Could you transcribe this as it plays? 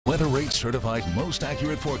Weather Rate certified most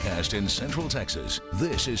accurate forecast in Central Texas.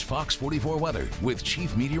 This is Fox 44 Weather with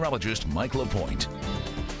Chief Meteorologist Mike LaPoint.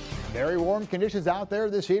 Very warm conditions out there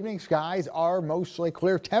this evening. Skies are mostly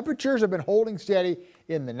clear. Temperatures have been holding steady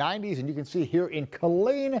in the 90s, and you can see here in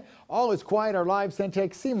Killeen, all is quiet. Our live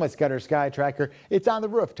Centex Seamless Gutter Sky Tracker. It's on the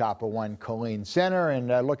rooftop of One Killeen Center and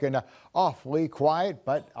looking awfully quiet,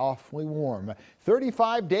 but awfully warm.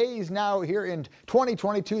 35 days now here in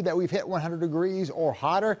 2022 that we've hit 100 degrees or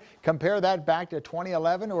hotter. Compare that back to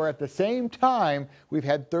 2011, where at the same time we've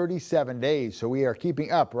had 37 days. So we are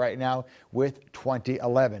keeping up right now with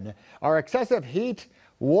 2011. Our excessive heat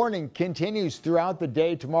warning continues throughout the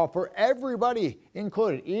day tomorrow for everybody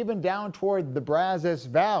included, even down toward the Brazos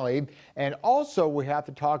Valley. And also we have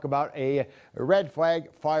to talk about a red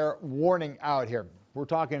flag fire warning out here. We're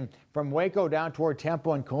talking from Waco down toward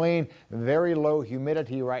Temple and Killeen. Very low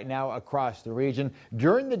humidity right now across the region.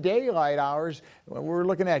 During the daylight hours, we're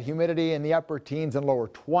looking at humidity in the upper teens and lower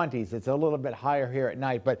 20s. It's a little bit higher here at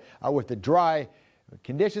night, but with the dry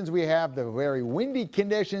conditions we have, the very windy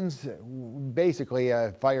conditions, basically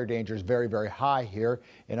fire danger is very, very high here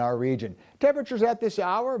in our region. Temperatures at this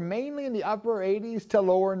hour mainly in the upper 80s to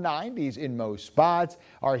lower 90s in most spots.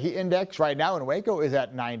 Our heat index right now in Waco is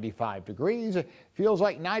at 95 degrees. Feels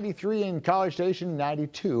like 93 in College Station,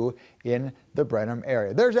 92 in the Brenham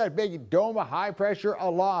area. There's that big dome of high pressure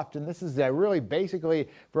aloft, and this is really basically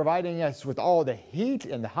providing us with all the heat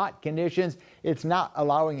and the hot conditions. It's not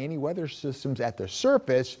allowing any weather systems at the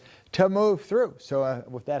surface to move through. So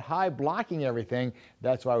with that high blocking everything,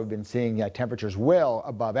 that's why we've been seeing temperatures well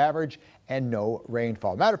above average and no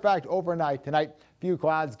rainfall. Matter of fact, overnight tonight, few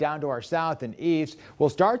clouds down to our south and east. We'll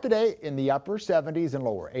start the day in the upper 70s and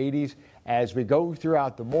lower 80s. As we go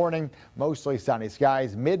throughout the morning, mostly sunny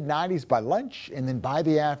skies, mid 90s by lunch, and then by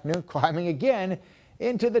the afternoon climbing again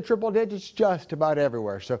into the triple digits just about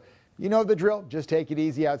everywhere. So you know the drill. Just take it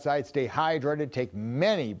easy outside, stay hydrated, take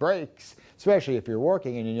many breaks, especially if you're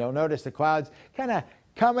working, and you'll notice the clouds kind of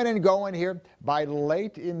coming and going here by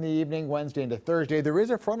late in the evening, Wednesday into Thursday. There is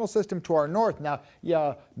a frontal system to our north. Now,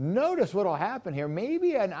 you notice what will happen here.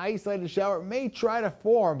 Maybe an isolated shower may try to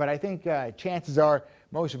form, but I think chances are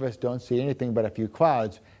most of us don't see anything but a few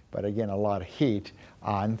clouds. But again, a lot of heat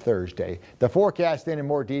on Thursday. The forecast then in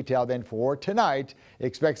more detail then for tonight.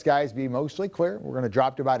 Expect skies to be mostly clear. We're going to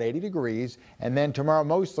drop to about 80 degrees. And then tomorrow,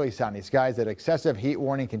 mostly sunny skies. That excessive heat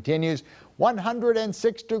warning continues.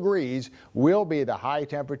 106 degrees will be the high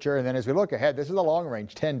temperature. And then as we look ahead, this is a long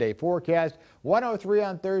range 10-day forecast. 103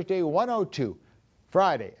 on Thursday, 102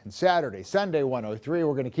 Friday and Saturday. Sunday 103.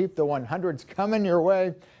 We're going to keep the 100s coming your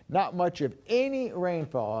way. Not much of any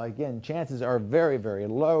rainfall. Again, chances are very, very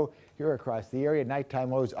low here across the area.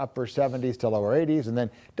 Nighttime lows upper 70s to lower 80s, and then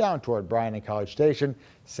down toward Bryan and College Station.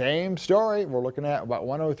 Same story. We're looking at about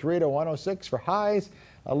 103 to 106 for highs.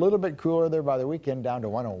 A little bit cooler there by the weekend, down to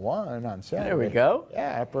 101 on Saturday. There we go.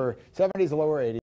 Yeah, upper 70s to lower 80s.